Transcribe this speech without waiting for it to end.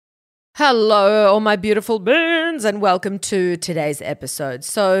Hello, all my beautiful beings, and welcome to today's episode.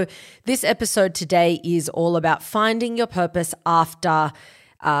 So this episode today is all about finding your purpose after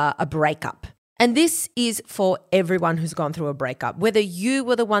a breakup. And this is for everyone who's gone through a breakup, whether you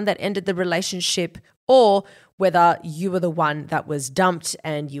were the one that ended the relationship or whether you were the one that was dumped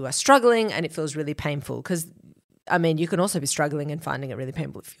and you are struggling and it feels really painful. Because you can also be struggling and finding it really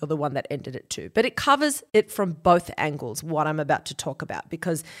painful if you're the one that ended it too. But it covers it from both angles, what I'm about to talk about,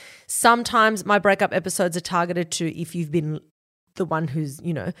 because sometimes my breakup episodes are targeted to if you've been the one who's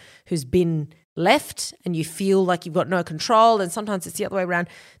been left and you feel like you've got no control, and sometimes it's the other way around.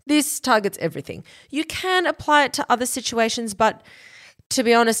 This targets everything. You can apply it to other situations, but to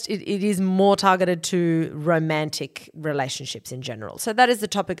be honest, it is more targeted to romantic relationships in general. So that is the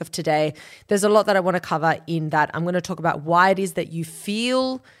topic of today. There's a lot that I want to cover in that. I'm going to talk about why it is that you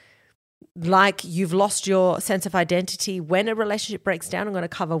feel like you've lost your sense of identity when a relationship breaks down. I'm going to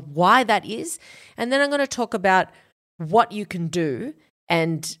cover why that is. And then I'm going to talk about what you can do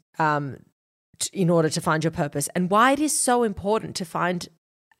and in order to find your purpose, and why it is so important to find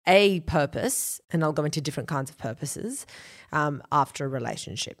a purpose, and I'll go into different kinds of purposes after a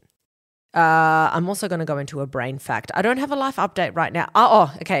relationship. I'm also going to go into a brain fact. I don't have a life update right now.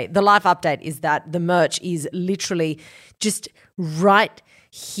 Okay. The life update is that the merch is literally just right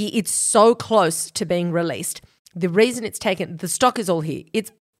here. It's so close to being released. The reason it's taken, the stock is all here.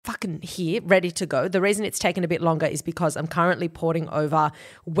 It's fucking here, ready to go. The reason it's taken a bit longer is because I'm currently porting over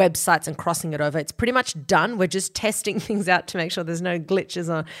websites and crossing it over. It's pretty much done. We're just testing things out to make sure there's no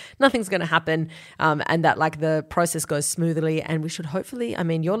glitches or nothing's going to happen, and that the process goes smoothly. And we should hopefully,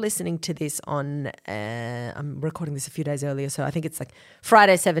 you're listening to this on, I'm recording this a few days earlier, so I think it's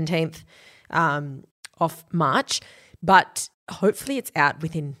Friday 17th of March, but hopefully it's out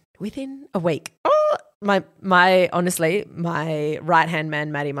within a week. Honestly, my right-hand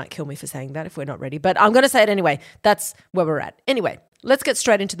man, Maddie, might kill me for saying that if we're not ready, but I'm going to say it anyway. That's where we're at. Anyway, let's get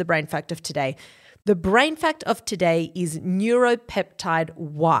straight into the brain fact of today. The brain fact of today is neuropeptide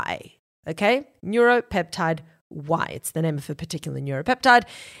Y, okay? Neuropeptide Y. It's the name of a particular neuropeptide,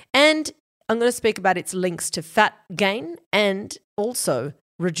 and I'm going to speak about its links to fat gain and also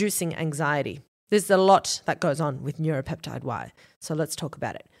reducing anxiety. There's a lot that goes on with neuropeptide Y, so let's talk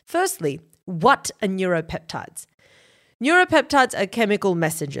about it. Firstly, what are neuropeptides? Neuropeptides are chemical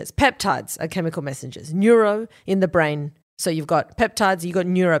messengers. Peptides are chemical messengers. Neuro in the brain. So you've got peptides, you've got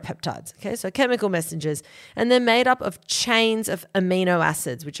neuropeptides. Okay, so chemical messengers. And they're made up of chains of amino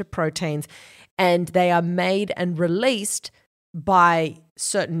acids, which are proteins, and they are made and released by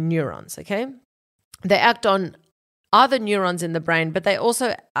certain neurons. Okay, they act on other neurons in the brain, but they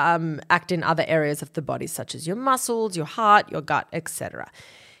also act in other areas of the body, such as your muscles, your heart, your gut, etc.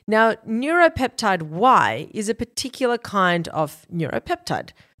 Now, neuropeptide Y is a particular kind of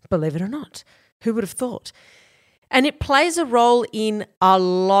neuropeptide, believe it or not. Who would have thought? And it plays a role in a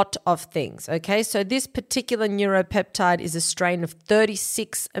lot of things, okay? So this particular neuropeptide is a strain of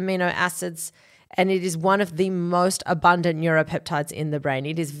 36 amino acids, and it is one of the most abundant neuropeptides in the brain.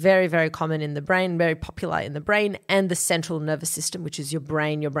 It is very, very common in the brain, very popular in the brain and the central nervous system, which is your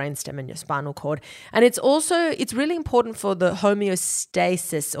brain, your brainstem, and your spinal cord. And it's really important for the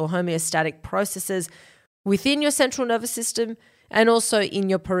homeostasis or homeostatic processes within your central nervous system and also in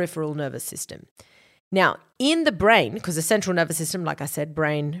your peripheral nervous system. Now, in the brain, because the central nervous system, like I said,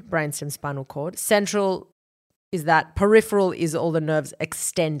 brain, brainstem, spinal cord, central is that, peripheral is all the nerves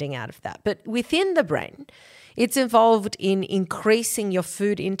extending out of that. But within the brain, it's involved in increasing your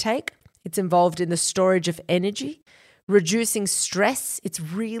food intake. It's involved in the storage of energy, reducing stress. It's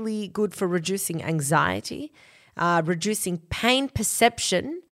really good for reducing anxiety, reducing pain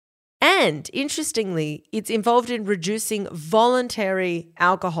perception, and interestingly, it's involved in reducing voluntary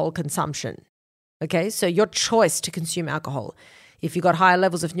alcohol consumption. Okay, so your choice to consume alcohol. If you've got higher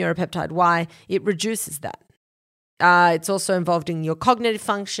levels of neuropeptide Y, it reduces that. It's also involved in your cognitive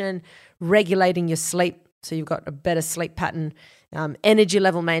function, regulating your sleep, so you've got a better sleep pattern, energy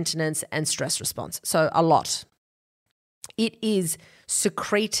level maintenance, and stress response. So a lot. It is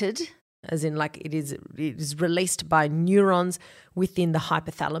secreted, as in it is released by neurons within the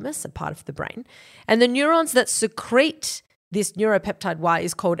hypothalamus, a part of the brain. And the neurons that secrete this neuropeptide Y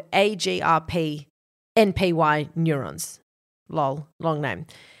is called AGRP NPY neurons. Lol, long name.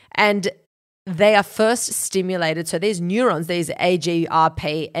 And they are first stimulated. So these neurons, these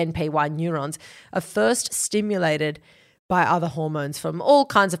AGRP, NPY neurons, are first stimulated by other hormones from all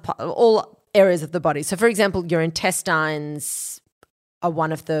areas of the body. So, for example, your intestines are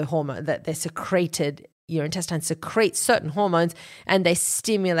one of the hormones that they're secreted your intestine secretes certain hormones and they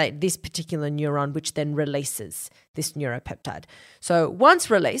stimulate this particular neuron, which then releases this neuropeptide. So once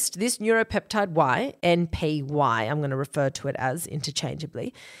released, this neuropeptide Y, NPY, I'm going to refer to it as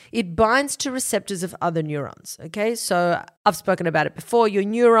interchangeably, it binds to receptors of other neurons. Okay, so I've spoken about it before. Your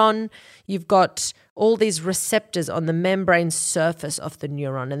neuron, you've got all these receptors on the membrane surface of the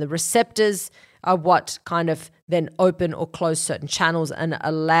neuron, and the receptors are what kind of then open or close certain channels and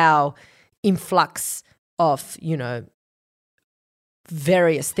allow influx of,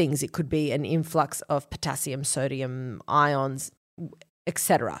 various things. It could be an influx of potassium, sodium, ions,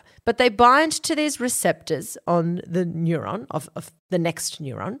 etc. But they bind to these receptors on the neuron of the next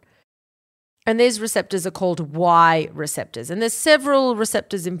neuron. And these receptors are called Y receptors. And there's several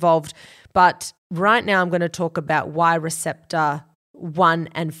receptors involved, but right now I'm going to talk about Y receptor 1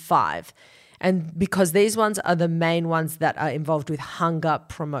 and 5. And because these ones are the main ones that are involved with hunger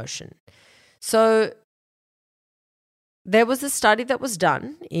promotion. So there was a study that was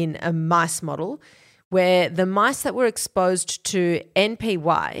done in a mice model where the mice that were exposed to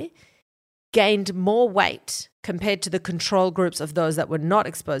NPY gained more weight compared to the control groups of those that were not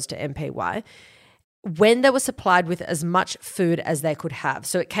exposed to NPY when they were supplied with as much food as they could have.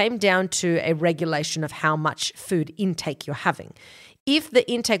 So it came down to a regulation of how much food intake you're having. If the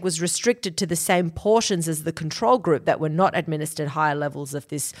intake was restricted to the same portions as the control group that were not administered higher levels of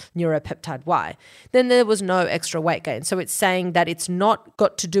this neuropeptide Y, then there was no extra weight gain. So it's saying that it's not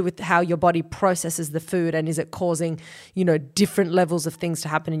got to do with how your body processes the food and is it causing, different levels of things to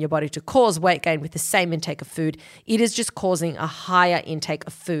happen in your body to cause weight gain with the same intake of food. It is just causing a higher intake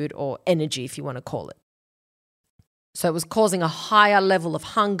of food or energy, if you want to call it. So it was causing a higher level of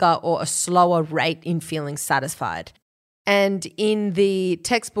hunger or a slower rate in feeling satisfied. And in the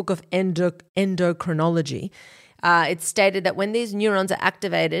textbook of endocrinology, it stated that when these neurons are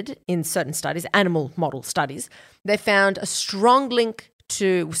activated in certain studies, animal model studies, they found a strong link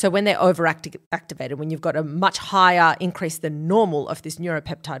to, so when they're overactivated, when you've got a much higher increase than normal of this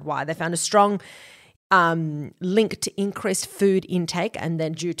neuropeptide Y, they found a strong link to increased food intake and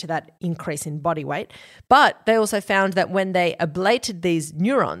then due to that increase in body weight. But they also found that when they ablated these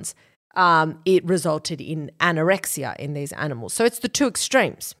neurons, it resulted in anorexia in these animals. So it's the two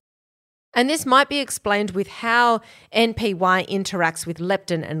extremes. And this might be explained with how NPY interacts with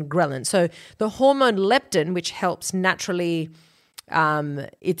leptin and ghrelin. So the hormone leptin, which helps naturally,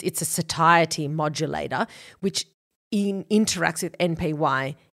 it's a satiety modulator, which interacts with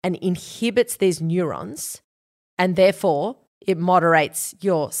NPY and inhibits these neurons, and therefore it moderates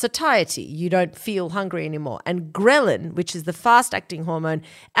your satiety. You don't feel hungry anymore. And ghrelin, which is the fast-acting hormone,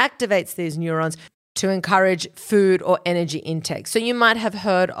 activates these neurons to encourage food or energy intake. So you might have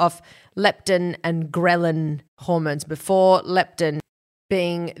heard of leptin and ghrelin hormones before, leptin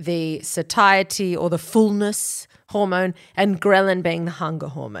being the satiety or the fullness hormone and ghrelin being the hunger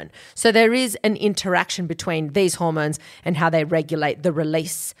hormone. So there is an interaction between these hormones and how they regulate the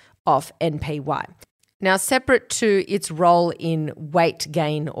release of NPY. Now, separate to its role in weight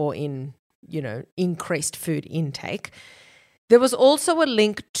gain or in, increased food intake, there was also a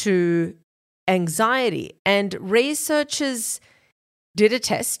link to anxiety. And researchers did a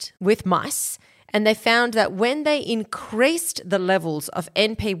test with mice and they found that when they increased the levels of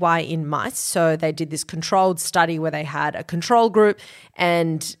NPY in mice, so they did this controlled study where they had a control group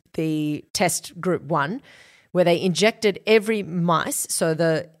and the test group 1, where they injected every mice,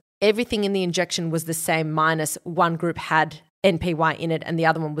 so everything in the injection was the same minus one group had NPY in it and the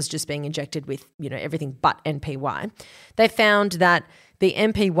other one was just being injected with, everything but NPY. They found that the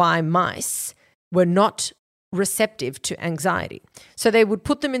NPY mice were not receptive to anxiety. So they would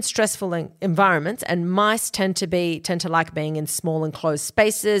put them in stressful environments, and mice tend to like being in small enclosed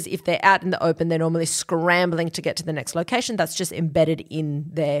spaces. If they're out in the open, they're normally scrambling to get to the next location. That's just embedded in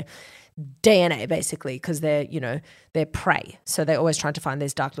their DNA basically, because they're prey. So they're always trying to find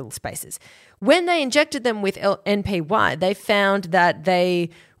these dark little spaces. When they injected them with NPY, they found that they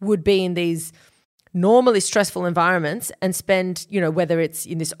would be in these normally stressful environments and spend, whether it's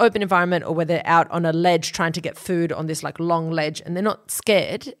in this open environment or whether they're out on a ledge trying to get food on this long ledge, and they're not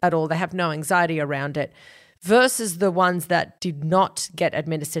scared at all. They have no anxiety around it, versus the ones that did not get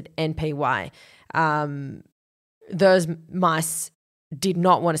administered NPY. Those mice did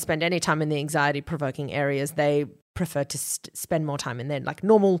not want to spend any time in the anxiety-provoking areas. They prefer to spend more time in their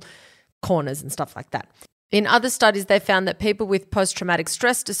normal corners and stuff like that. In other studies, they found that people with post-traumatic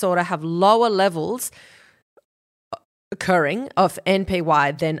stress disorder have lower levels occurring of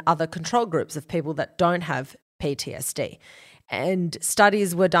NPY than other control groups of people that don't have PTSD. And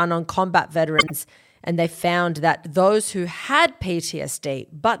studies were done on combat veterans, and they found that those who had PTSD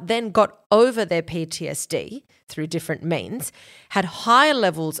but then got over their PTSD through different means had higher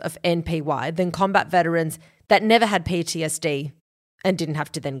levels of NPY than combat veterans that never had PTSD and didn't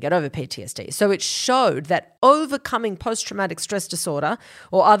have to then get over PTSD. So it showed that overcoming post-traumatic stress disorder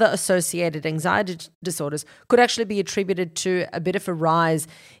or other associated anxiety disorders could actually be attributed to a bit of a rise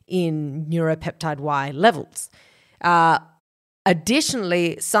in neuropeptide Y levels.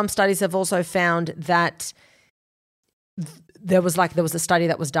 Additionally, some studies have also found that there was a study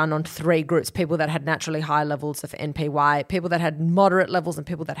that was done on 3 groups: people that had naturally high levels of NPY, people that had moderate levels, and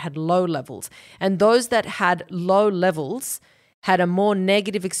people that had low levels. And those that had low levels had a more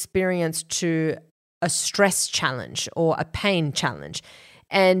negative experience to a stress challenge or a pain challenge.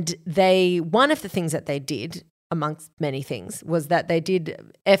 And one of the things that they did, amongst many things, was that they did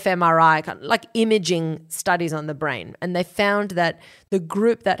fMRI, like imaging studies on the brain. And they found that the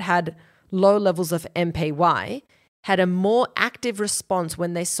group that had low levels of NPY had a more active response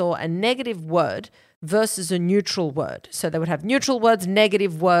when they saw a negative word versus a neutral word. So they would have neutral words,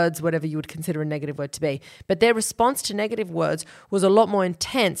 negative words, whatever you would consider a negative word to be. But their response to negative words was a lot more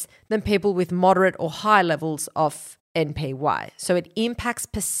intense than people with moderate or high levels of NPY. So it impacts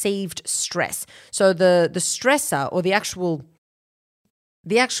perceived stress. So the stressor or the actual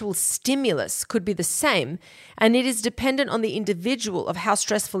stimulus could be the same, and it is dependent on the individual of how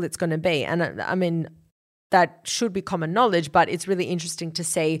stressful it's going to be. And I mean, that should be common knowledge, but it's really interesting to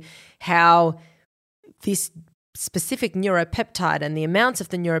see how this specific neuropeptide and the amounts of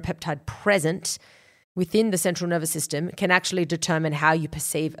the neuropeptide present within the central nervous system can actually determine how you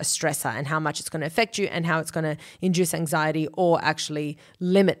perceive a stressor and how much it's going to affect you and how it's going to induce anxiety or actually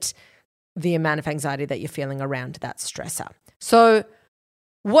limit the amount of anxiety that you're feeling around that stressor. So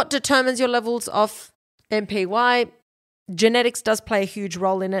what determines your levels of NPY? Genetics does play a huge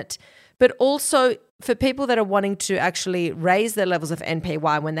role in it, but also for people that are wanting to actually raise their levels of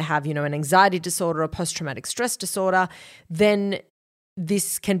NPY when they have, an anxiety disorder or post-traumatic stress disorder, then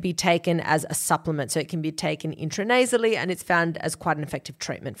this can be taken as a supplement. So it can be taken intranasally, and it's found as quite an effective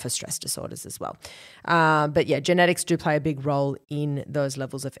treatment for stress disorders as well. But yeah, genetics do play a big role in those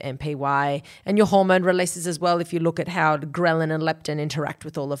levels of NPY and your hormone releases as well, if you look at how ghrelin and leptin interact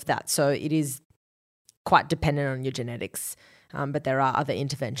with all of that. So it is quite dependent on your genetics. But there are other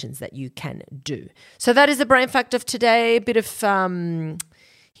interventions that you can do. So that is the brain fact of today. A bit of,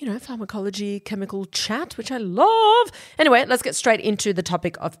 pharmacology, chemical chat, which I love. Anyway, let's get straight into the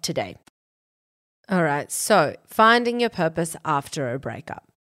topic of today. All right, so finding your purpose after a breakup.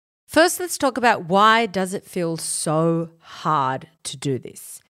 First, let's talk about why does it feel so hard to do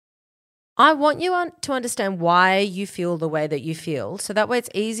this? I want you to understand why you feel the way that you feel, so that way it's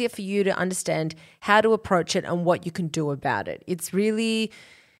easier for you to understand how to approach it and what you can do about it. It's really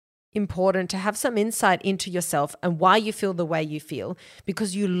important to have some insight into yourself and why you feel the way you feel,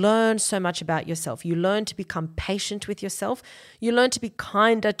 because you learn so much about yourself. You learn to become patient with yourself. You learn to be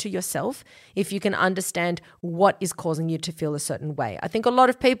kinder to yourself if you can understand what is causing you to feel a certain way. I think a lot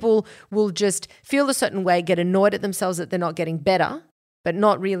of people will just feel a certain way, get annoyed at themselves that they're not getting better, but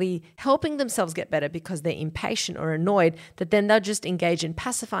not really helping themselves get better because they're impatient or annoyed, that then they'll just engage in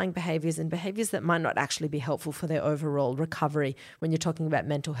pacifying behaviors and behaviors that might not actually be helpful for their overall recovery when you're talking about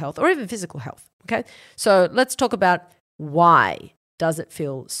mental health or even physical health, okay? So let's talk about why does it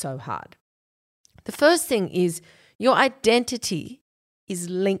feel so hard. The first thing is your identity is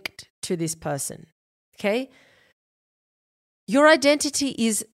linked to this person, okay? Your identity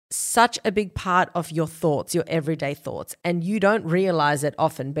is such a big part of your thoughts, your everyday thoughts, and you don't realize it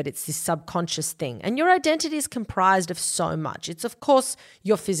often, but it's this subconscious thing. And your identity is comprised of so much. It's, of course,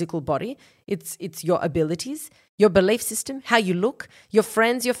 your physical body. It's your abilities, your belief system, how you look, your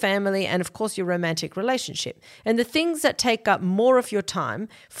friends, your family, and of course, your romantic relationship. And the things that take up more of your time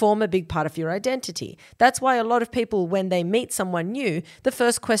form a big part of your identity. That's why a lot of people, when they meet someone new, the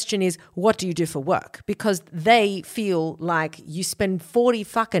first question is, what do you do for work? Because they feel like you spend 40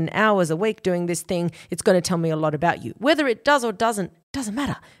 fucking hours a week doing this thing. It's going to tell me a lot about you. Whether it does or doesn't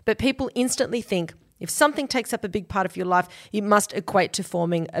matter. But people instantly think, if something takes up a big part of your life, it must equate to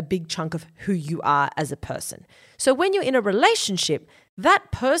forming a big chunk of who you are as a person. So when you're in a relationship,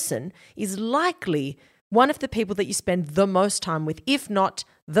 that person is likely one of the people that you spend the most time with, if not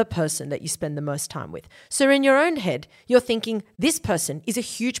the person that you spend the most time with. So in your own head, you're thinking, this person is a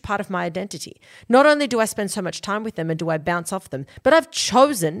huge part of my identity. Not only do I spend so much time with them and do I bounce off them, but I've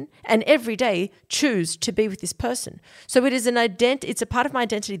chosen and every day choose to be with this person. So it is it's a part of my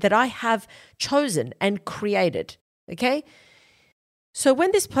identity that I have chosen and created, okay? So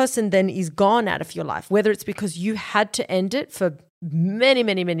when this person then is gone out of your life, whether it's because you had to end it for many,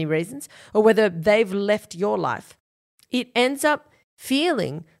 many, many reasons, or whether they've left your life, it ends up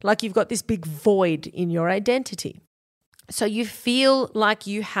feeling like you've got this big void in your identity. So you feel like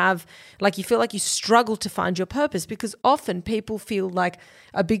you struggle to find your purpose, because often people feel like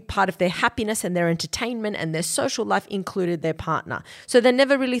a big part of their happiness and their entertainment and their social life included their partner. So they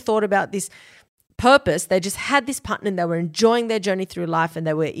never really thought about this purpose. They just had this partner and they were enjoying their journey through life, and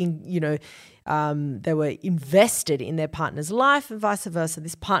they were they were invested in their partner's life, and vice versa.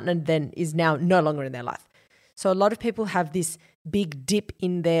 This partner then is now no longer in their life. So a lot of people have this big dip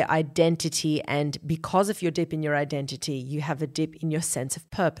in their identity, and because of your dip in your identity, you have a dip in your sense of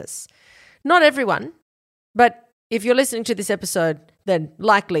purpose. Not everyone, but if you're listening to this episode, then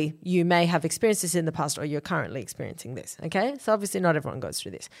likely you may have experienced this in the past, or you're currently experiencing this, okay? So obviously not everyone goes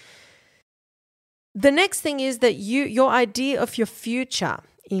through this. The next thing is that your idea of your future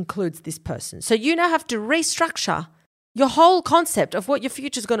includes this person. So you now have to restructure your whole concept of what your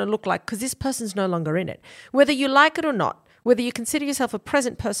future is going to look like, because this person's no longer in it. Whether you like it or not, whether you consider yourself a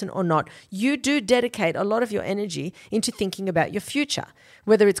present person or not, you do dedicate a lot of your energy into thinking about your future,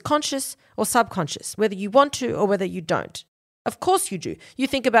 whether it's conscious or subconscious, whether you want to or whether you don't. Of course you do. You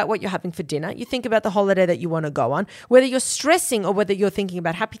think about what you're having for dinner. You think about the holiday that you want to go on. Whether you're stressing or whether you're thinking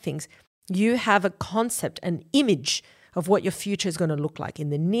about happy things, you have a concept, an image of what your future is going to look like in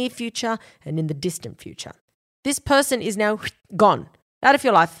the near future and in the distant future. This person is now gone, out of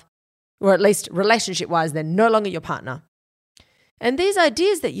your life, or at least relationship-wise, they're no longer your partner. And these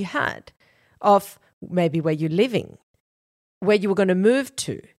ideas that you had of maybe where you're living, where you were going to move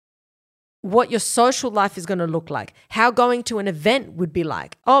to, what your social life is going to look like, how going to an event would be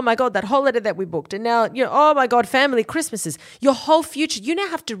like. Oh my God, that holiday that we booked. And now, oh my God, family, Christmases, your whole future. You now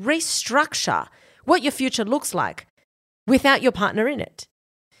have to restructure what your future looks like without your partner in it.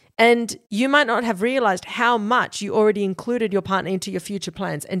 And you might not have realized how much you already included your partner into your future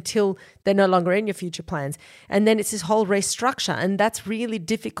plans until they're no longer in your future plans. And then it's this whole restructure, and that's really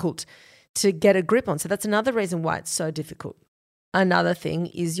difficult to get a grip on. So that's another reason why it's so difficult. Another thing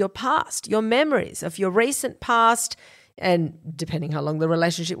is your past, your memories of your recent past, and depending how long the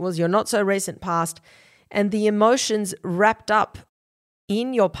relationship was, your not so recent past, and the emotions wrapped up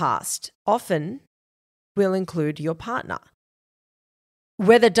in your past often will include your partner,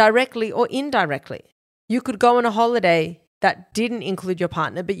 whether directly or indirectly. You could go on a holiday that didn't include your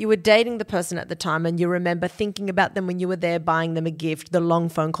partner, but you were dating the person at the time and you remember thinking about them when you were there, buying them a gift, the long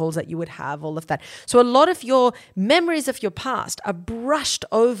phone calls that you would have, all of that. So a lot of your memories of your past are brushed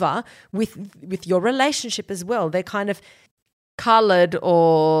over with your relationship as well. They're kind of colored,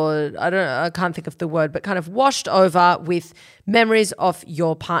 or I can't think of the word, but kind of washed over with memories of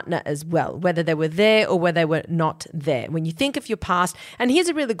your partner as well, whether they were there or whether they were not there. When you think of your past, and here's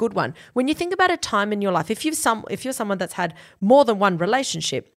a really good one, when you think about a time in your life, if you're someone that's had more than one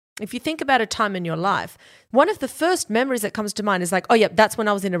relationship, if you think about a time in your life, one of the first memories that comes to mind is like, oh yeah, that's when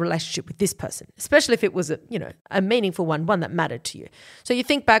I was in a relationship with this person, especially if it was a meaningful one that mattered to you. So you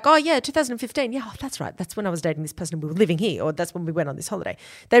think back, oh yeah, 2015, yeah, that's right. That's when I was dating this person and we were living here, or that's when we went on this holiday.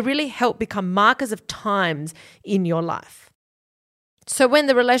 They really help become markers of times in your life. So when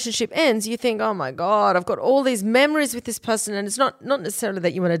the relationship ends, you think, oh my God, I've got all these memories with this person. And it's not necessarily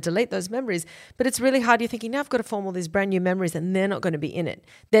that you want to delete those memories, but it's really hard. You're thinking, now I've got to form all these brand new memories and they're not going to be in it.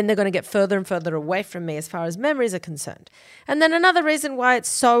 Then they're going to get further and further away from me as far as memories are concerned. And then another reason why it's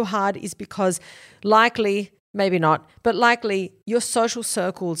so hard is because likely, maybe not, but likely your social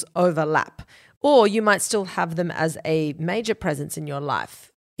circles overlap, or you might still have them as a major presence in your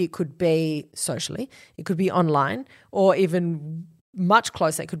life. It could be socially, it could be online, or even much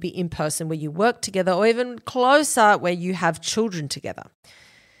closer. It could be in person where you work together, or even closer where you have children together.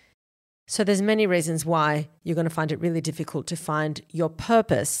 So there's many reasons why you're going to find it really difficult to find your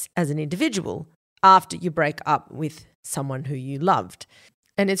purpose as an individual after you break up with someone who you loved.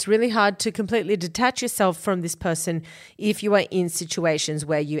 And it's really hard to completely detach yourself from this person if you are in situations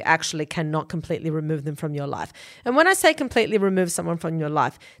where you actually cannot completely remove them from your life. And when I say completely remove someone from your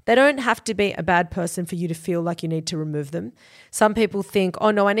life, they don't have to be a bad person for you to feel like you need to remove them. Some people think,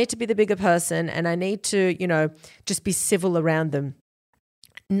 oh no, I need to be the bigger person and I need to, just be civil around them.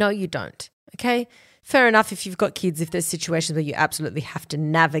 No, you don't. Okay? Fair enough if you've got kids, if there's situations where you absolutely have to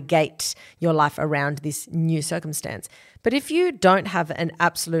navigate your life around this new circumstance. But if you don't have an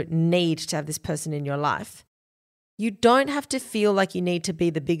absolute need to have this person in your life, you don't have to feel like you need to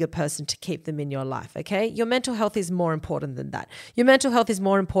be the bigger person to keep them in your life, okay? Your mental health is more important than that. Your mental health is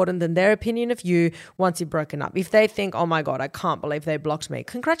more important than their opinion of you once you've broken up. If they think, oh my God, I can't believe they blocked me,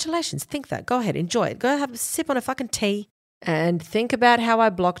 congratulations, think that. Go ahead, enjoy it. Go have a sip on a fucking tea and think about how I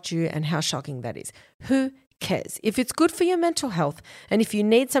blocked you and how shocking that is. Who cares? If it's good for your mental health and if you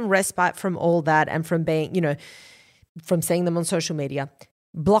need some respite from all that and from being, from seeing them on social media,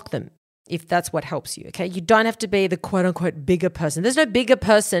 block them if that's what helps you, okay? You don't have to be the quote unquote bigger person. There's no bigger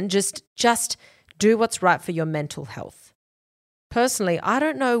person. Just do what's right for your mental health. Personally, I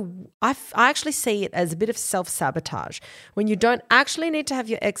don't know. I actually see it as a bit of self-sabotage when you don't actually need to have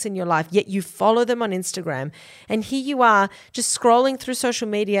your ex in your life, yet you follow them on Instagram and here you are just scrolling through social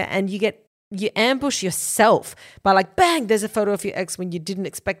media and you ambush yourself by like, bang, there's a photo of your ex when you didn't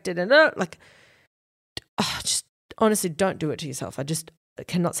expect it. And just honestly, don't do it to yourself. I just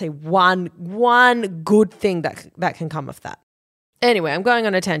cannot say one good thing that can come of that. Anyway, I'm going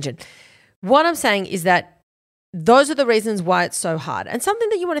on a tangent. What I'm saying is that those are the reasons why it's so hard. And something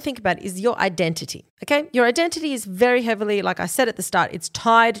that you want to think about is your identity, okay? Your identity is very heavily, like I said at the start, it's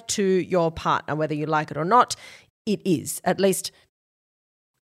tied to your partner, whether you like it or not. It is, at least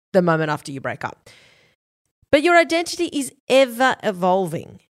the moment after you break up. But your identity is ever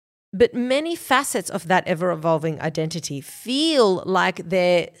evolving. But many facets of that ever evolving identity feel like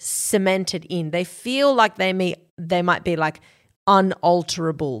they're cemented in. They feel like they might be like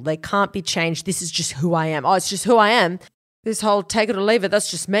unalterable. They can't be changed. This is just who I am. Oh, it's just who I am. This whole take it or leave it,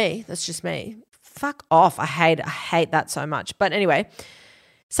 that's just me. That's just me. Fuck off. I hate that so much. But anyway,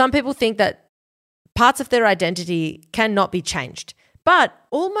 some people think that parts of their identity cannot be changed. But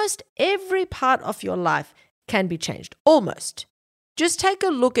almost every part of your life can be changed. Almost. Just take a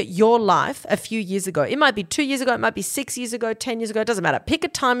look at your life a few years ago. It might be 2 years ago. It might be 6 years ago, 10 years ago. It doesn't matter. Pick a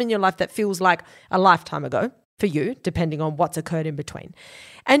time in your life that feels like a lifetime ago for you, depending on what's occurred in between.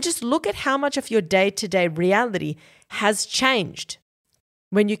 And just look at how much of your day-to-day reality has changed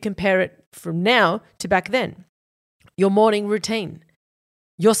when you compare it from now to back then. Your morning routine,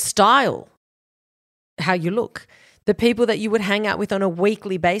 your style, how you look, the people that you would hang out with on a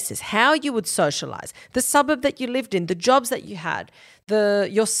weekly basis, how you would socialize, the suburb that you lived in, the jobs that you had,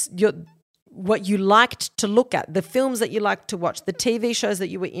 what you liked to look at, the films that you liked to watch, the TV shows that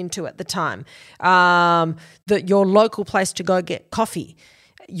you were into at the time, your local place to go get coffee,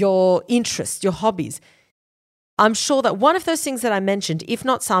 your interests, your hobbies. I'm sure that one of those things that I mentioned, if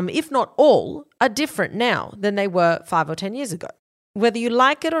not some, if not all, are different now than they were 5 or 10 years ago. Whether you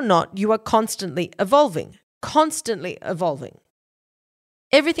like it or not, you are constantly evolving.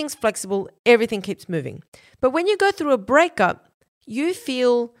 Everything's flexible, everything keeps moving. But when you go through a breakup, you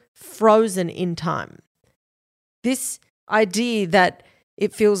feel frozen in time. This idea that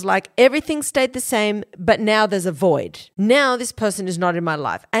it feels like everything stayed the same, but now there's a void. Now this person is not in my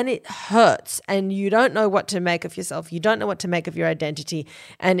life and it hurts and you don't know what to make of yourself. You don't know what to make of your identity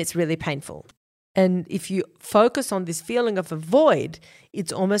and it's really painful. And if you focus on this feeling of a void,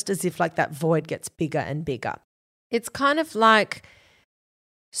 it's almost as if like that void gets bigger and bigger. It's kind of like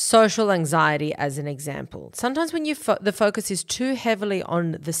social anxiety as an example. Sometimes when the focus is too heavily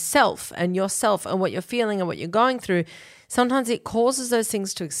on the self and yourself and what you're feeling and what you're going through, sometimes it causes those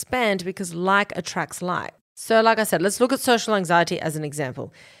things to expand because like attracts like. So like I said, let's look at social anxiety as an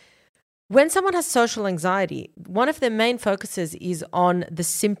example. When someone has social anxiety, one of their main focuses is on the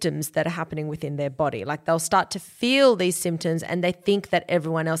symptoms that are happening within their body. Like they'll start to feel these symptoms and they think that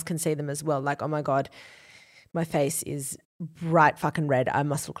everyone else can see them as well. Like, oh my God, my face is bright fucking red. I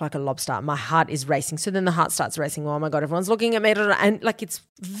must look like a lobster. My heart is racing. So then the heart starts racing. Oh my God, everyone's looking at me. And like it's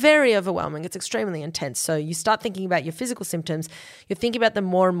very overwhelming. It's extremely intense. So you start thinking about your physical symptoms. You're thinking about them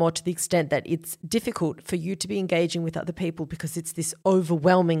more and more to the extent that it's difficult for you to be engaging with other people because it's this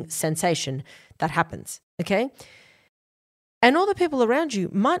overwhelming sensation that happens. Okay? And all the people around you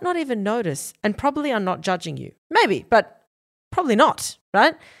might not even notice and probably are not judging you. Maybe, but probably not,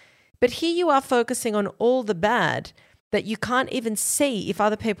 right? But here you are focusing on all the bad that you can't even see if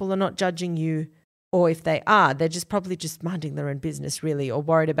other people are not judging you or if they are. They're just probably just minding their own business really or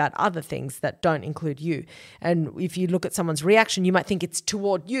worried about other things that don't include you. And if you look at someone's reaction, you might think it's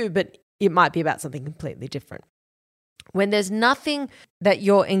toward you, but it might be about something completely different. When there's nothing that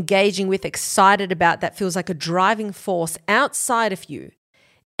you're engaging with, excited about, that feels like a driving force outside of you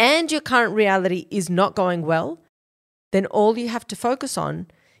and your current reality is not going well, then all you have to focus on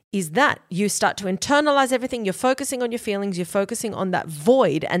is that you start to internalize everything. You're focusing on your feelings. You're focusing on that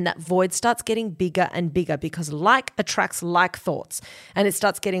void, and that void starts getting bigger and bigger because like attracts like thoughts, and it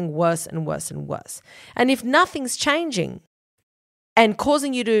starts getting worse and worse and worse. And if nothing's changing and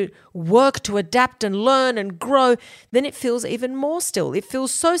causing you to work to adapt and learn and grow, then it feels even more still. It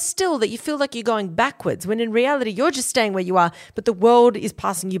feels so still that you feel like you're going backwards when in reality you're just staying where you are, but the world is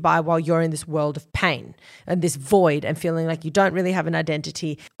passing you by while you're in this world of pain and this void and feeling like you don't really have an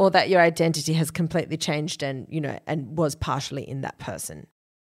identity or that your identity has completely changed and was partially in that person.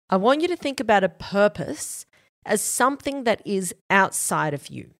 I want you to think about a purpose as something that is outside of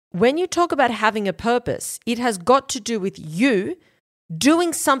you. When you talk about having a purpose, it has got to do with you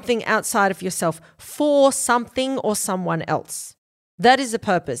doing something outside of yourself for something or someone else. That is a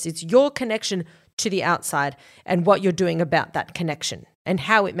purpose. It's your connection to the outside and what you're doing about that connection and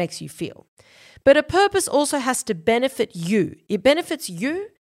how it makes you feel. But a purpose also has to benefit you. It benefits you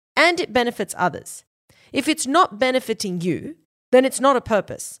and it benefits others. If it's not benefiting you, then it's not a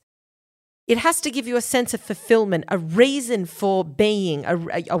purpose. It has to give you a sense of fulfillment, a reason for being,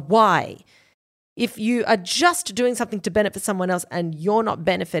 a why. If you are just doing something to benefit someone else and you're not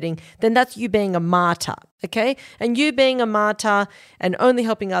benefiting, then that's you being a martyr, okay? And you being a martyr and only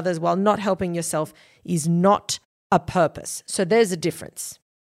helping others while not helping yourself is not a purpose. So there's a difference.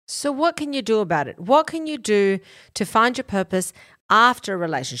 So what can you do about it? What can you do to find your purpose after a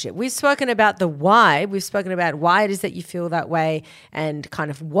relationship? We've spoken about the why. We've spoken about why it is that you feel that way and kind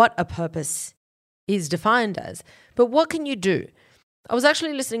of what a purpose is defined as. But what can you do? I was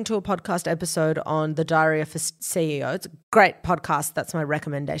actually listening to a podcast episode on the Diary of a CEO. It's a great podcast. That's my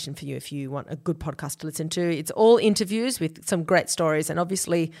recommendation for you if you want a good podcast to listen to. It's all interviews with some great stories, and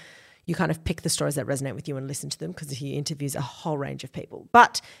obviously you kind of pick the stories that resonate with you and listen to them because he interviews a whole range of people.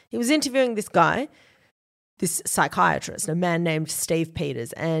 But he was interviewing this guy, this psychiatrist, a man named Steve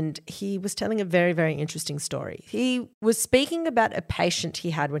Peters, and he was telling a very, very interesting story. He was speaking about a patient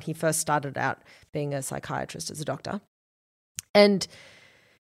he had when he first started out being a psychiatrist as a doctor. And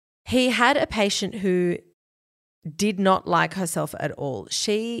he had a patient who did not like herself at all.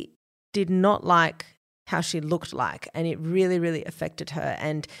 She did not like how she looked like, and it really, really affected her.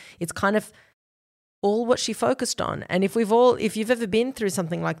 And it's kind of all what she focused on. And if you've ever been through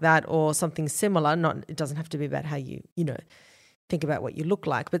something like that or something similar, it doesn't have to be about how you think about what you look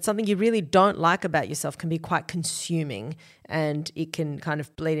like, but something you really don't like about yourself can be quite consuming, and it can kind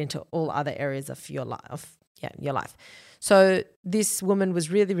of bleed into all other areas of your life. Your life. So this woman was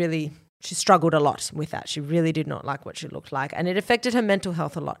really, she struggled a lot with that. She really did not like what she looked like, and it affected her mental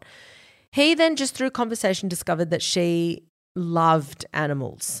health a lot. He then just through conversation discovered that she loved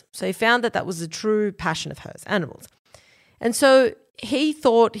animals. So he found that was a true passion of hers, animals. And so he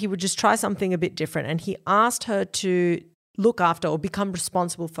thought he would just try something a bit different, and he asked her to look after or become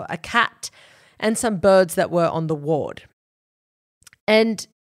responsible for a cat and some birds that were on the ward. And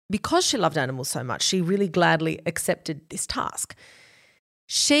because she loved animals so much, she really gladly accepted this task.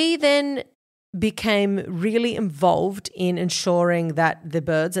 She then became really involved in ensuring that the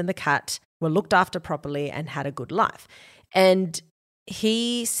birds and the cat were looked after properly and had a good life. And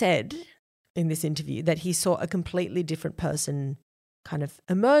he said in this interview that he saw a completely different person kind of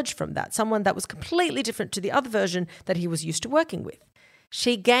emerge from that, someone that was completely different to the other version that he was used to working with.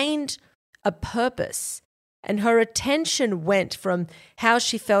 She gained a purpose, and her attention went from how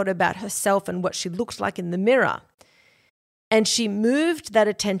she felt about herself and what she looked like in the mirror. And she moved that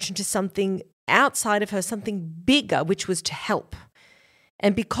attention to something outside of her, something bigger, which was to help.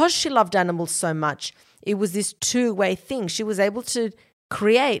 And because she loved animals so much, it was this two-way thing. She was able to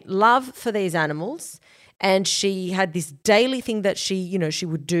create love for these animals, and she had this daily thing that she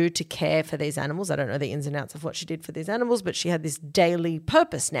would do to care for these animals. I don't know the ins and outs of what she did for these animals, but she had this daily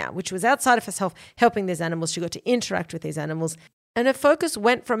purpose now, which was outside of herself, helping these animals. She got to interact with these animals. And her focus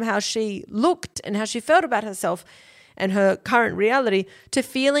went from how she looked and how she felt about herself and her current reality to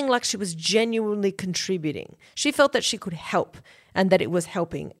feeling like she was genuinely contributing. She felt that she could help and that it was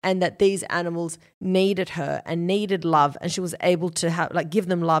helping, and that these animals needed her and needed love, and she was able to give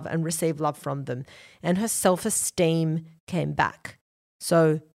them love and receive love from them. And her self-esteem came back.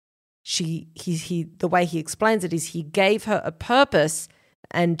 So the way he explains it is he gave her a purpose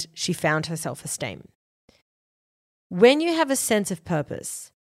and she found her self-esteem. When you have a sense of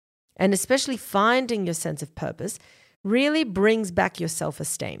purpose, and especially finding your sense of purpose, really brings back your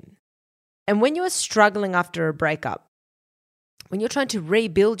self-esteem. And when you are struggling after a breakup, when you're trying to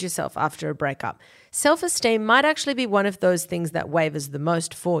rebuild yourself after a breakup, self-esteem might actually be one of those things that wavers the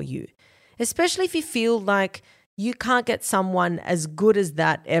most for you, especially if you feel like you can't get someone as good as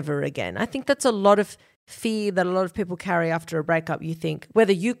that ever again. I think that's a lot of fear that a lot of people carry after a breakup. You think,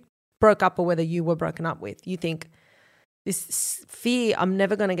 whether you broke up or whether you were broken up with, you think, this fear, I'm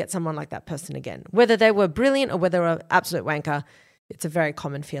never going to get someone like that person again. Whether they were brilliant or whether they were an absolute wanker, it's a very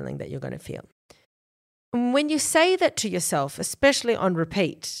common feeling that you're going to feel. And when you say that to yourself, especially on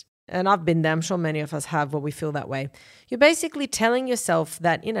repeat, and I've been there, I'm sure many of us have, where we feel that way, you're basically telling yourself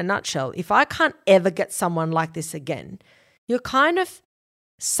that, in a nutshell, if I can't ever get someone like this again, you're kind of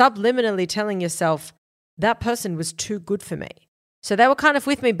subliminally telling yourself that person was too good for me. So they were kind of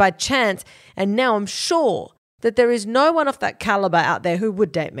with me by chance, and now I'm sure that there is no one of that caliber out there who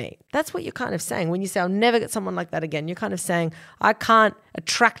would date me. That's what you're kind of saying. When you say, I'll never get someone like that again, you're kind of saying, I can't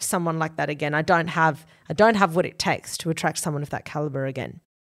attract someone like that again. I don't have what it takes to attract someone of that caliber again,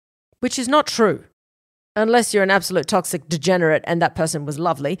 which is not true. Unless you're an absolute toxic degenerate and that person was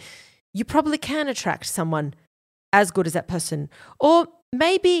lovely, you probably can attract someone as good as that person, or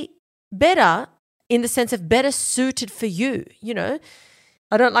maybe better in the sense of better suited for you. You know,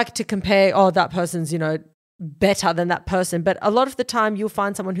 I don't like to compare, that person's, better than that person, but a lot of the time you'll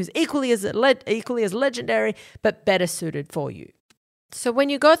find someone who's equally as legendary, but better suited for you. So when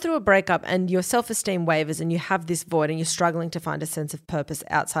you go through a breakup and your self-esteem wavers and you have this void and you're struggling to find a sense of purpose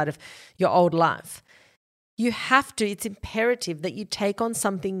outside of your old life, it's imperative that you take on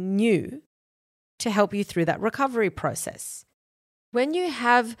something new to help you through that recovery process. When you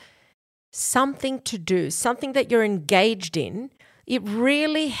have something to do, something that you're engaged in, it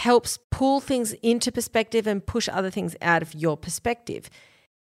really helps pull things into perspective and push other things out of your perspective.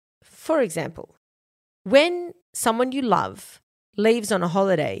 For example, when someone you love leaves on a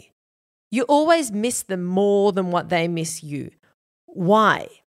holiday, you always miss them more than what they miss you. Why?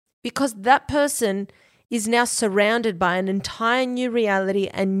 Because that person is now surrounded by an entire new reality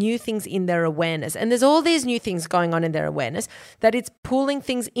and new things in their awareness. And there's all these new things going on in their awareness that it's pulling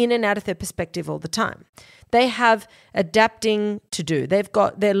things in and out of their perspective all the time. They have adapting to do.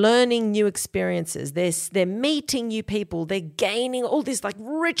 They're learning new experiences. They're meeting new people. They're gaining all this like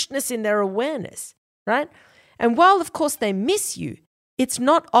richness in their awareness, right? And while of course they miss you, it's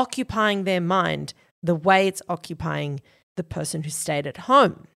not occupying their mind the way it's occupying the person who stayed at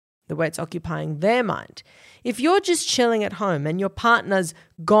home, the way it's occupying their mind. If you're just chilling at home and your partner's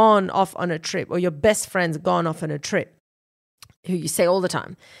gone off on a trip, or your best friend's gone off on a trip, who you see all the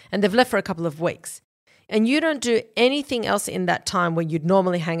time, and they've left for a couple of weeks, and you don't do anything else in that time when you'd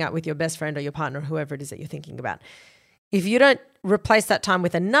normally hang out with your best friend or your partner, or whoever it is that you're thinking about, if you don't replace that time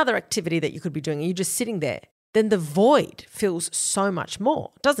with another activity that you could be doing and you're just sitting there, then the void feels so much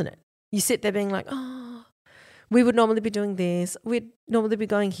more, doesn't it? You sit there being like, we would normally be doing this. We'd normally be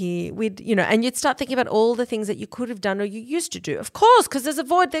going here. And you'd start thinking about all the things that you could have done or you used to do. Of course, because there's a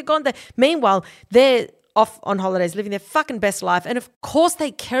void, they're gone there. Meanwhile, they're off on holidays, living their fucking best life. And of course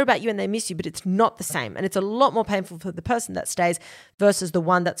they care about you and they miss you, but it's not the same. And it's a lot more painful for the person that stays versus the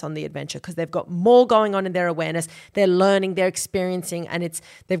one that's on the adventure, because they've got more going on in their awareness. They're learning, they're experiencing, and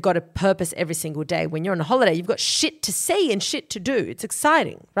they've got a purpose every single day. When you're on a holiday, you've got shit to see and shit to do. It's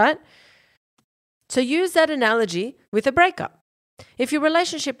exciting, right? So use that analogy with a breakup. If your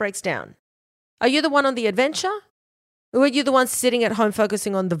relationship breaks down, are you the one on the adventure? Or are you the one sitting at home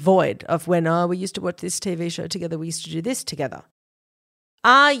focusing on the void of when, we used to watch this TV show together, we used to do this together?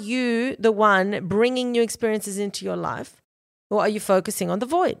 Are you the one bringing new experiences into your life, or are you focusing on the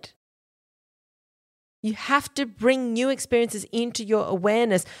void? You have to bring new experiences into your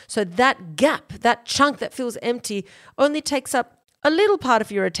awareness, so that gap, that chunk that feels empty, only takes up a little part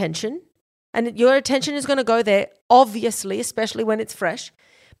of your attention. And your attention is going to go there, obviously, especially when it's fresh,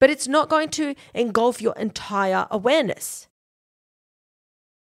 but it's not going to engulf your entire awareness.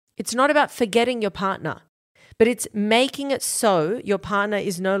 It's not about forgetting your partner, but it's making it so your partner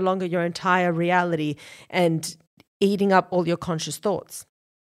is no longer your entire reality and eating up all your conscious thoughts.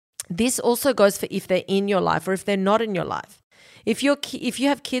 This also goes for if they're in your life or if they're not in your life. If you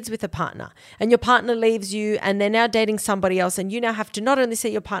have kids with a partner and your partner leaves you and they're now dating somebody else, and you now have to not only see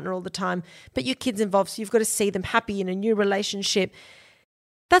your partner all the time, but your kids involved, so you've got to see them happy in a new relationship,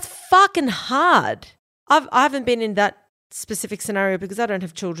 that's fucking hard. I haven't been in that specific scenario because I don't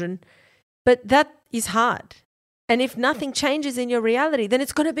have children, but that is hard. And if nothing changes in your reality, then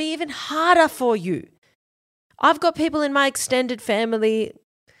it's going to be even harder for you. I've got people in my extended family,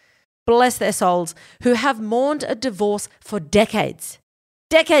 bless their souls, who have mourned a divorce for decades.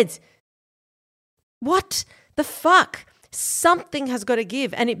 Decades. What the fuck? Something has got to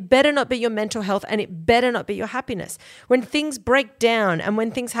give, and it better not be your mental health, and it better not be your happiness. When things break down and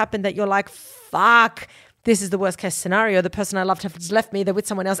when things happen that you're like, fuck, this is the worst case scenario. The person I loved has left me, they're with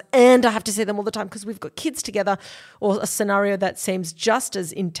someone else, and I have to see them all the time because we've got kids together, or a scenario that seems just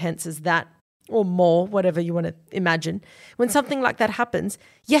as intense as that, or more, whatever you want to imagine. When something like that happens,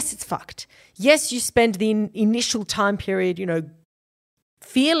 yes, it's fucked. Yes, you spend the initial time period,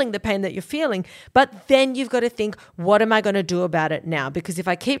 feeling the pain that you're feeling, but then you've got to think, what am I going to do about it now? Because if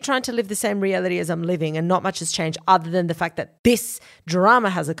I keep trying to live the same reality as I'm living and not much has changed other than the fact that this drama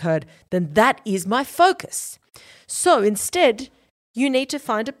has occurred, then that is my focus. So instead, you need to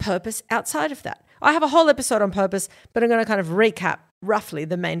find a purpose outside of that. I have a whole episode on purpose, but I'm going to kind of recap roughly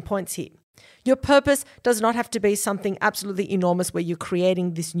the main points here. Your purpose does not have to be something absolutely enormous where you're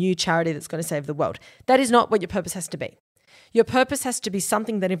creating this new charity that's going to save the world. That is not what your purpose has to be. Your purpose has to be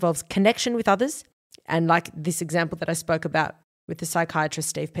something that involves connection with others. And like this example that I spoke about with the psychiatrist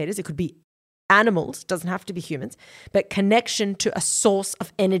Steve Peters, it could be animals, doesn't have to be humans, but connection to a source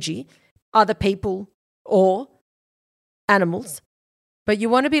of energy, other people or animals. But you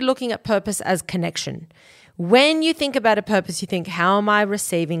want to be looking at purpose as connection. When you think about a purpose, you think, how am I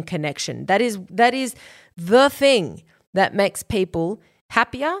receiving connection? That is the thing that makes people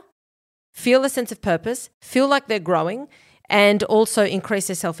happier, feel a sense of purpose, feel like they're growing, and also increase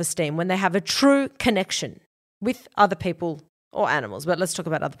their self-esteem when they have a true connection with other people or animals. But let's talk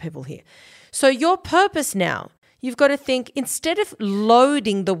about other people here. So your purpose now, you've got to think, instead of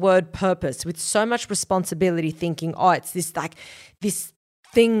loading the word purpose with so much responsibility, thinking, oh, it's this like this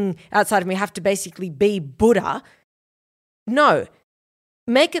thing outside of me, I have to basically be Buddha. No,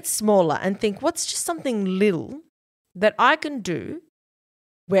 make it smaller and think, what's just something little that I can do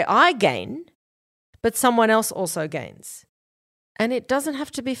where I gain, but someone else also gains. And it doesn't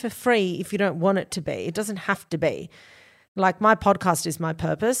have to be for free if you don't want it to be. It doesn't have to be. Like my podcast is my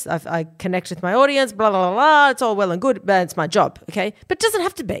purpose. I connect with my audience, blah, blah, blah, blah. It's all well and good, but it's my job, okay? But it doesn't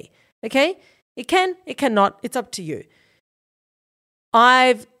have to be, okay? It can, it cannot. It's up to you.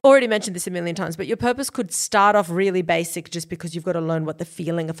 I've already mentioned this a million times, but your purpose could start off really basic just because you've got to learn what the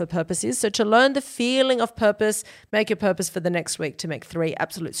feeling of a purpose is. So to learn the feeling of purpose, make your purpose for the next week to make 3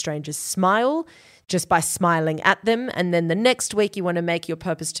 absolute strangers smile just by smiling at them. And then the next week you want to make your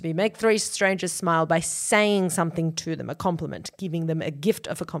purpose to be make 3 strangers smile by saying something to them, a compliment, giving them a gift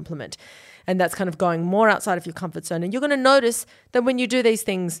of a compliment. And that's kind of going more outside of your comfort zone. And you're going to notice that when you do these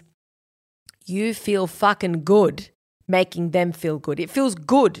things, you feel fucking good making them feel good. It feels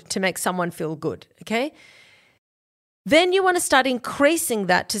good to make someone feel good, okay? Then you want to start increasing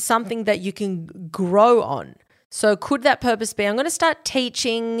that to something that you can grow on. So could that purpose be, I'm going to start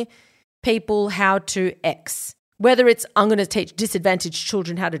teaching people how to X. Whether it's I'm going to teach disadvantaged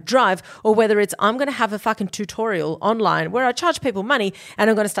children how to drive, or whether it's I'm going to have a fucking tutorial online where I charge people money and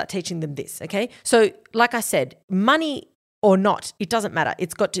I'm going to start teaching them this, okay? So like I said, money or not, it doesn't matter.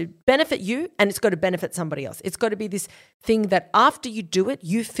 It's got to benefit you and it's got to benefit somebody else. It's got to be this thing that after you do it,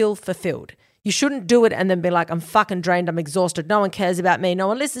 you feel fulfilled. You shouldn't do it and then be like, I'm fucking drained, I'm exhausted, no one cares about me, no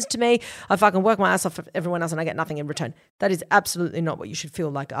one listens to me, I fucking work my ass off for everyone else and I get nothing in return. That is absolutely not what you should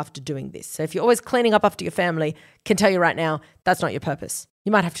feel like after doing this. So if you're always cleaning up after your family, can tell you right now, that's not your purpose.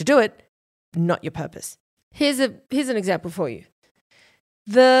 You might have to do it, not your purpose. Here's an example for you.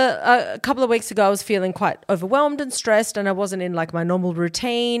 A couple of weeks ago, I was feeling quite overwhelmed and stressed and I wasn't in like my normal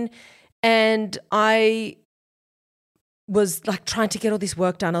routine and I was like trying to get all this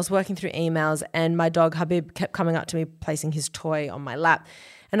work done. I was working through emails and my dog Habib kept coming up to me, placing his toy on my lap.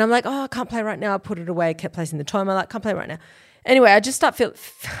 And I'm like, oh, I can't play right now. I put it away, kept placing the toy on my lap, can't play right now. Anyway, I just I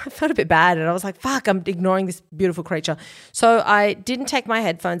felt a bit bad and I was like, fuck, I'm ignoring this beautiful creature. So I didn't take my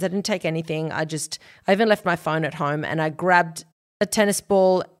headphones. I didn't take anything. I even left my phone at home and I grabbed a tennis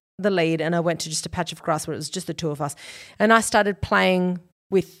ball, the lead, and I went to just a patch of grass where it was just the two of us. And I started playing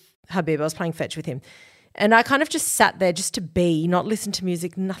with Habib. I was playing fetch with him. And I kind of just sat there just to be, not listen to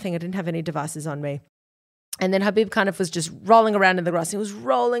music, nothing. I didn't have any devices on me. And then Habib kind of was just rolling around in the grass. He was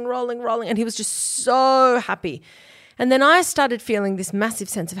rolling, and he was just so happy. And then I started feeling this massive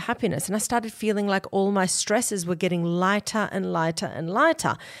sense of happiness and I started feeling like all my stresses were getting lighter and lighter and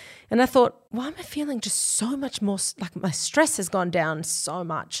lighter. And I thought, why am I feeling just so much more, like my stress has gone down so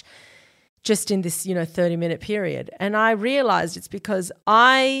much just in this, 30-minute period. And I realized it's because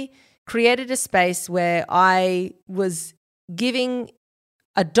I created a space where I was giving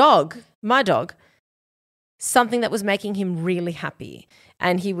my dog, something that was making him really happy.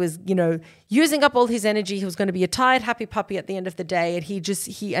 And he was, using up all his energy. He was going to be a tired, happy puppy at the end of the day.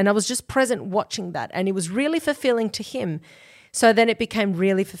 And and I was just present watching that. And it was really fulfilling to him. So then it became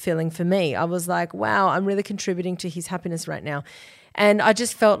really fulfilling for me. I was like, wow, I'm really contributing to his happiness right now. And I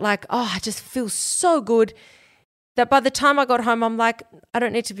just felt like, I just feel so good that by the time I got home, I'm like, I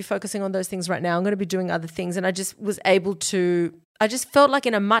don't need to be focusing on those things right now. I'm going to be doing other things. And I just felt like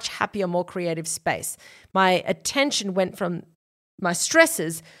in a much happier, more creative space. My attention went from my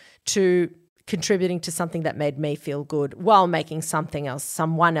stresses to contributing to something that made me feel good while making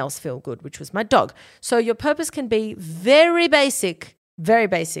someone else feel good, which was my dog. So your purpose can be very basic,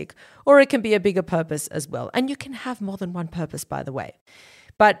 or it can be a bigger purpose as well. And you can have more than one purpose, by the way.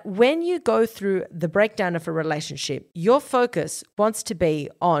 But when you go through the breakdown of a relationship, your focus wants to be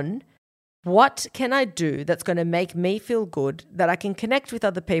on what can I do that's going to make me feel good, that I can connect with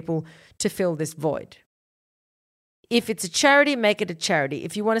other people to fill this void. If it's a charity, make it a charity.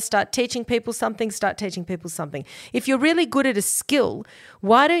 If you want to start teaching people something, start teaching people something. If you're really good at a skill,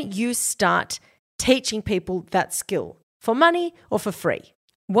 why don't you start teaching people that skill for money or for free?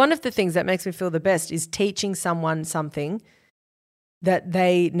 One of the things that makes me feel the best is teaching someone something that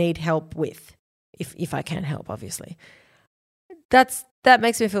they need help with, if I can help, obviously. That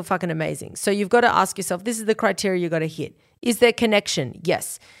makes me feel fucking amazing. So you've got to ask yourself, this is the criteria you've got to hit. Is there connection?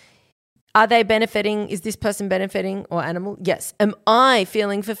 Yes. Are they benefiting? Is this person benefiting or animal? Yes. Am I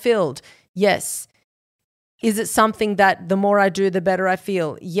feeling fulfilled? Yes. Is it something that the more I do, the better I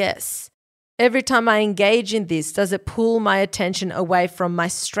feel? Yes. Every time I engage in this, does it pull my attention away from my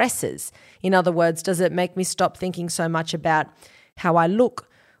stresses? In other words, does it make me stop thinking so much about how I look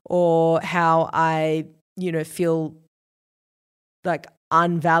or how I, feel like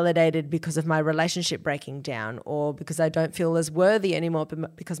unvalidated because of my relationship breaking down, or because I don't feel as worthy anymore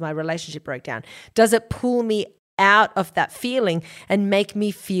because my relationship broke down? Does it pull me out of that feeling and make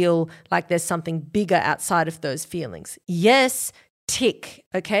me feel like there's something bigger outside of those feelings? Yes, tick,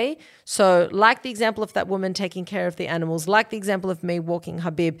 okay? So like the example of that woman taking care of the animals, like the example of me walking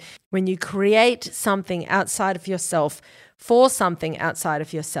Habib, when you create something outside of yourself for something outside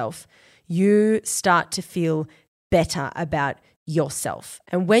of yourself, you start to feel better about yourself.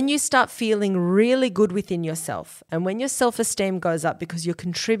 And when you start feeling really good within yourself, and when your self-esteem goes up because you're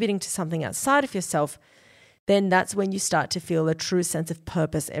contributing to something outside of yourself, then that's when you start to feel a true sense of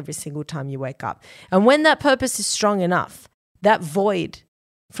purpose every single time you wake up. And when that purpose is strong enough, that void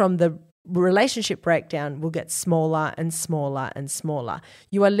from the relationship breakdown will get smaller and smaller and smaller.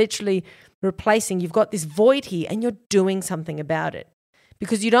 You are literally replacing, you've got this void here and you're doing something about it.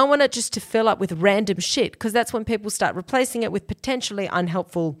 Because you don't want it just to fill up with random shit, because that's when people start replacing it with potentially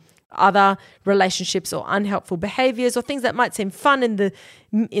unhelpful other relationships or unhelpful behaviors or things that might seem fun in the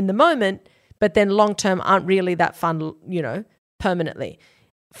moment, but then long term aren't really that fun, permanently.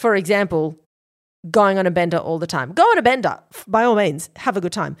 For example, going on a bender all the time. Go on a bender, by all means, have a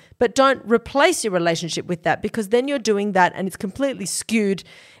good time. But don't replace your relationship with that, because then you're doing that and it's completely skewed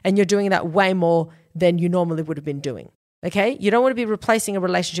and you're doing that way more than you normally would have been doing. Okay? You don't want to be replacing a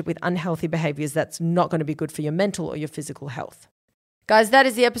relationship with unhealthy behaviors. That's not going to be good for your mental or your physical health. Guys, that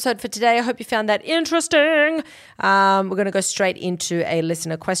is the episode for today. I hope you found that interesting. We're going to go straight into a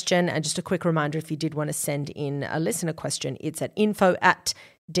listener question. And just a quick reminder, if you did want to send in a listener question, it's at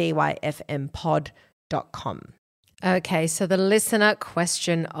info@dyfmpod.com. Okay, so the listener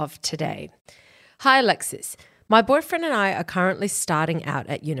question of today. Hi, Alexis. My boyfriend and I are currently starting out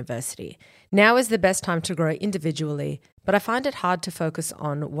at university. Now is the best time to grow individually, but I find it hard to focus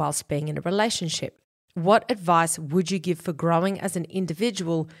on whilst being in a relationship. What advice would you give for growing as an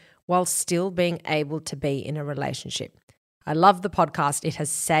individual while still being able to be in a relationship? I love the podcast. It has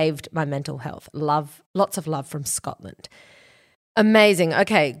saved my mental health. Lots of love from Scotland. Amazing.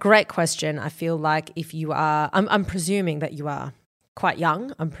 Okay, great question. I feel like if you are, I'm presuming that you are quite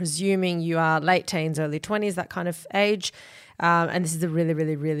young. I'm presuming you are late teens, early 20s, that kind of age. And this is a really,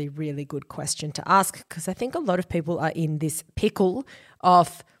 really, really, really good question to ask, because I think a lot of people are in this pickle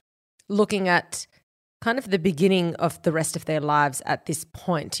of looking at kind of the beginning of the rest of their lives at this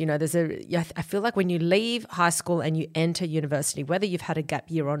point. I feel like when you leave high school and you enter university, whether you've had a gap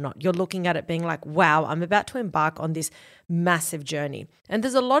year or not, you're looking at it being like, wow, I'm about to embark on this massive journey. And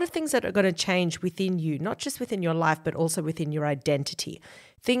there's a lot of things that are going to change within you, not just within your life, but also within your identity.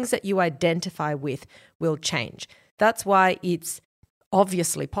 Things that you identify with will change. That's why it's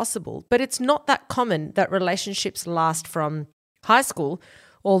obviously possible, but it's not that common that relationships last from high school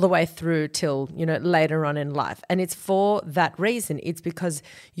all the way through till, later on in life. And it's for that reason. It's because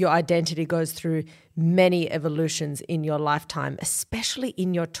your identity goes through many evolutions in your lifetime, especially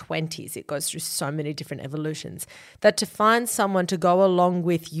in your 20s. It goes through so many different evolutions that to find someone to go along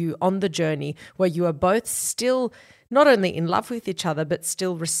with you on the journey where you are both still not only in love with each other, but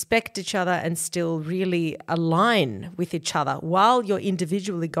still respect each other and still really align with each other while you're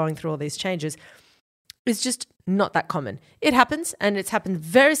individually going through all these changes, is just not that common. It happens, and it's happened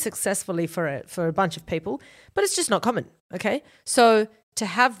very successfully for a bunch of people, but it's just not common, okay? So to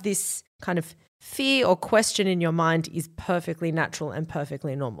have this kind of fear or question in your mind is perfectly natural and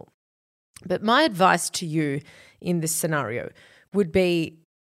perfectly normal. But my advice to you in this scenario would be,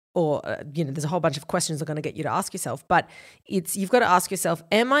 there's a whole bunch of questions I'm going to get you to ask yourself, but you've got to ask yourself,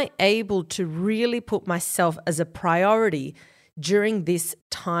 am I able to really put myself as a priority during this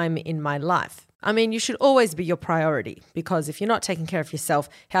time in my life? I mean, you should always be your priority, because if you're not taking care of yourself,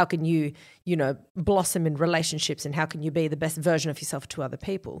 how can you, blossom in relationships, and how can you be the best version of yourself to other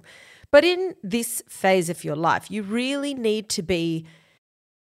people? But in this phase of your life, you really need to be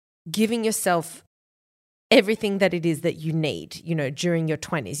giving yourself everything that it is that you need, during your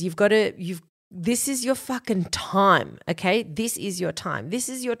 20s. This is your fucking time, okay? This is your time. This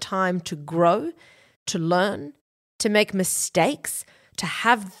is your time to grow, to learn, to make mistakes, to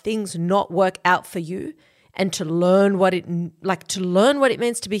have things not work out for you, and to learn what it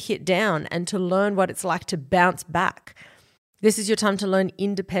means to be hit down, and to learn what it's like to bounce back. This is your time to learn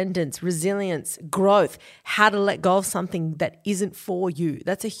independence, resilience, growth, how to let go of something that isn't for you.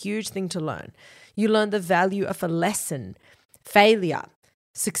 That's a huge thing to learn. You learn the value of a lesson, failure,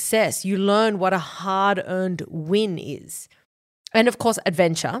 success. You learn what a hard-earned win is. And of course,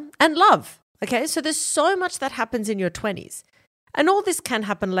 adventure and love. Okay, so there's so much that happens in your 20s. And all this can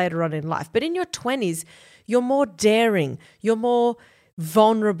happen later on in life. But in your 20s, you're more daring, you're more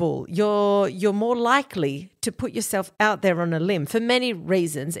vulnerable, you're more likely to put yourself out there on a limb for many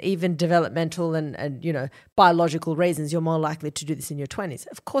reasons, even developmental and biological reasons. You're more likely to do this in your 20s.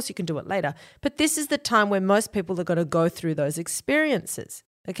 Of course, you can do it later, but this is the time where most people are going to go through those experiences,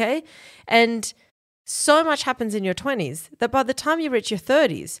 okay? And so much happens in your 20s that by the time you reach your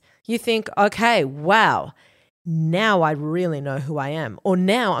 30s, you think, okay, wow, now I really know who I am, or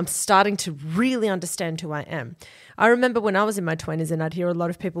now I'm starting to really understand who I am. I remember when I was in my 20s and I'd hear a lot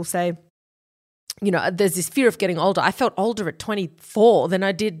of people say, there's this fear of getting older. I felt older at 24 than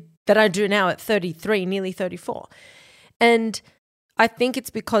I do now at 33, nearly 34. And I think it's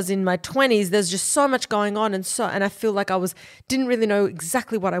because in my 20s, there's just so much going on. And I feel like didn't really know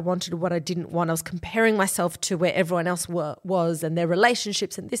exactly what I wanted or what I didn't want. I was comparing myself to where everyone else was and their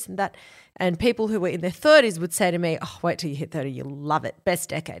relationships and this and that. And people who were in their 30s would say to me, oh, wait till you hit 30, you'll love it. Best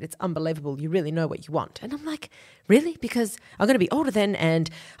decade. It's unbelievable. You really know what you want. And I'm like, really? Because I'm going to be older then and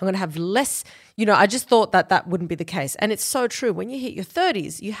I'm going to have less, I just thought that wouldn't be the case. And it's so true. When you hit your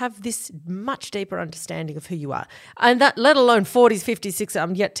 30s, you have this much deeper understanding of who you are. And that, let alone 40s, 50s, 60s,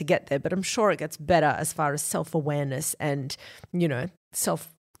 I'm yet to get there, but I'm sure it gets better as far as self-awareness and,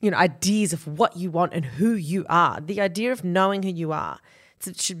 ideas of what you want and who you are. The idea of knowing who you are.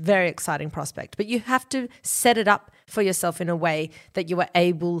 It's a very exciting prospect, but you have to set it up for yourself in a way that you are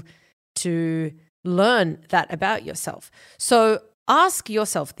able to learn that about yourself. So ask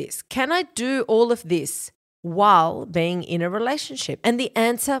yourself this: can I do all of this while being in a relationship? And the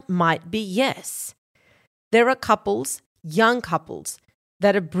answer might be yes. There are couples, young couples,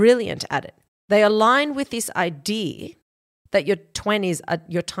 that are brilliant at it. They align with this idea that your 20s are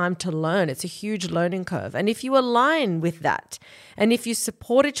your time to learn. It's a huge learning curve. And if you align with that, and if you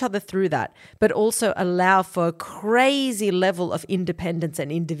support each other through that, but also allow for a crazy level of independence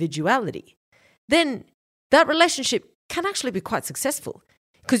and individuality, then that relationship can actually be quite successful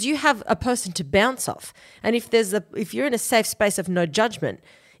because you have a person to bounce off. And if you're in a safe space of no judgment,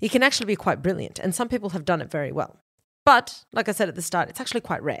 it can actually be quite brilliant. And some people have done it very well. But like I said at the start, it's actually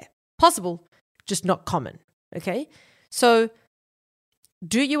quite rare. Possible, just not common, okay? So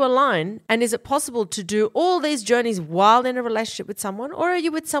do you align, and is it possible to do all these journeys while in a relationship with someone? Or are you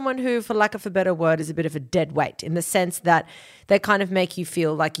with someone who, for lack of a better word, is a bit of a dead weight in the sense that they kind of make you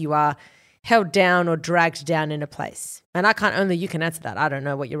feel like you are held down or dragged down in a place? And only you can answer that. I don't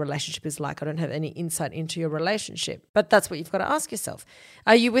know what your relationship is like. I don't have any insight into your relationship, but that's what you've got to ask yourself.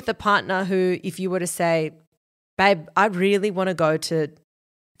 Are you with a partner who, if you were to say, babe, I really want to go to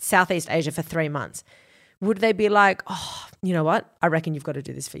Southeast Asia for 3 months, would they be like, oh, you know what? I reckon you've got to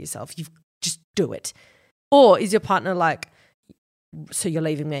do this for yourself. You just do it. Or is your partner like, so you're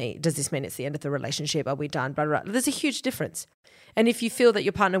leaving me? Does this mean it's the end of the relationship? Are we done? Blah, blah, blah. There's a huge difference. And if you feel that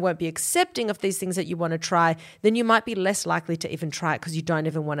your partner won't be accepting of these things that you want to try, then you might be less likely to even try it because you don't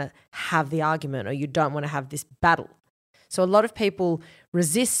even want to have the argument or you don't want to have this battle. So a lot of people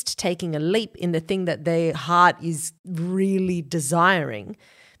resist taking a leap in the thing that their heart is really desiring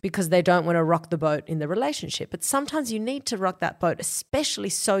because they don't want to rock the boat in the relationship. But sometimes you need to rock that boat, especially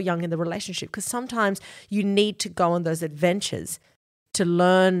so young in the relationship, because sometimes you need to go on those adventures to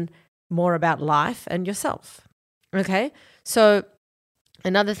learn more about life and yourself. Okay? So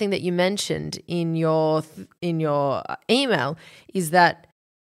another thing that you mentioned in your email is that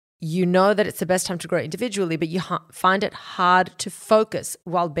you know that it's the best time to grow individually, but you find it hard to focus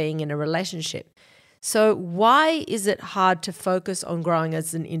while being in a relationship. So why is it hard to focus on growing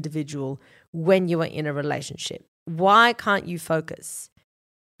as an individual when you are in a relationship? Why can't you focus?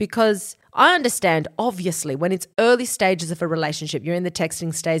 Because I understand, obviously, when it's early stages of a relationship, you're in the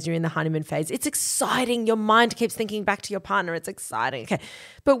texting stage, you're in the honeymoon phase, it's exciting. Your mind keeps thinking back to your partner. It's exciting. Okay.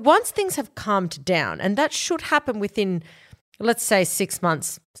 But once things have calmed down, and that should happen within, let's say, 6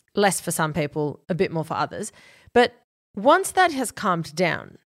 months, less for some people, a bit more for others. But once that has calmed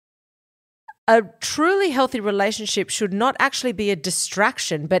down, a truly healthy relationship should not actually be a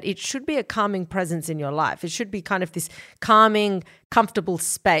distraction, but it should be a calming presence in your life. It should be kind of this calming, comfortable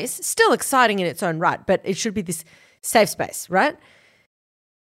space, still exciting in its own right, but it should be this safe space, right?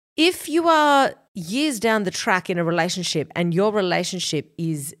 If you are years down the track in a relationship and your relationship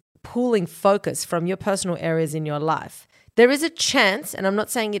is pulling focus from your personal areas in your life, there is a chance, and I'm not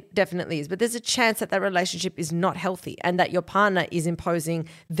saying it definitely is, but there's a chance that that relationship is not healthy and that your partner is imposing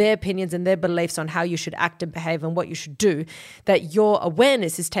their opinions and their beliefs on how you should act and behave and what you should do, that your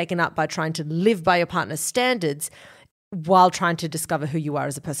awareness is taken up by trying to live by your partner's standards while trying to discover who you are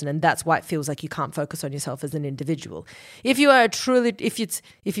as a person. And that's why it feels like you can't focus on yourself as an individual. If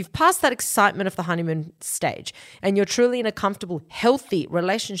you've passed that excitement of the honeymoon stage and you're truly in a comfortable, healthy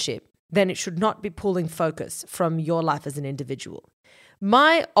relationship, then it should not be pulling focus from your life as an individual.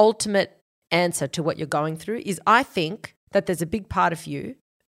 My ultimate answer to what you're going through is I think that there's a big part of you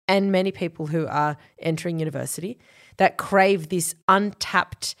and many people who are entering university that crave this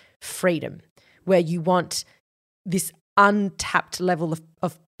untapped freedom where you want this untapped level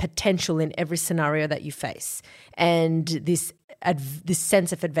of potential in every scenario that you face and this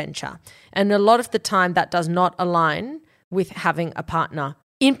sense of adventure. And a lot of the time that does not align with having a partner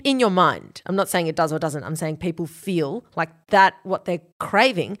in your mind. I'm not saying it does or doesn't. I'm saying people feel like that what they're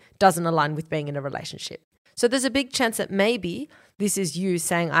craving doesn't align with being in a relationship. So there's a big chance that maybe this is you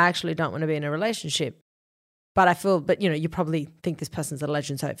saying, I actually don't want to be in a relationship, but you probably think this person's a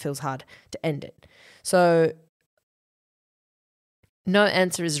legend, so it feels hard to end it. So no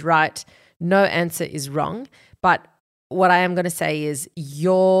answer is right. No answer is wrong. But what I am going to say is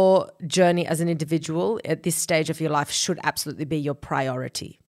your journey as an individual at this stage of your life should absolutely be your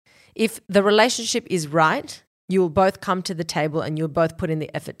priority. If the relationship is right, you will both come to the table and you'll both put in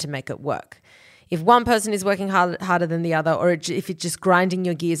the effort to make it work. If one person is working harder than the other, or if it's just grinding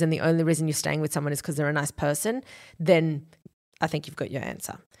your gears and the only reason you're staying with someone is because they're a nice person, then I think you've got your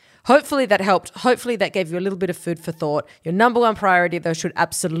answer. Hopefully that helped. Hopefully that gave you a little bit of food for thought. Your number one priority, though, should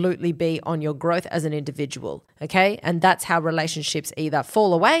absolutely be on your growth as an individual, okay? And that's how relationships either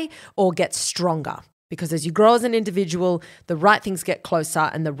fall away or get stronger. Because as you grow as an individual, the right things get closer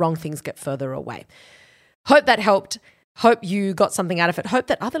and the wrong things get further away. Hope that helped. Hope you got something out of it. Hope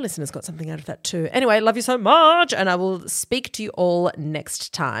that other listeners got something out of that too. Anyway, love you so much, and I will speak to you all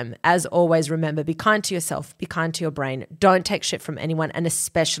next time. As always, remember, be kind to yourself, be kind to your brain. Don't take shit from anyone, and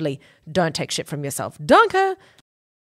especially don't take shit from yourself. Danke!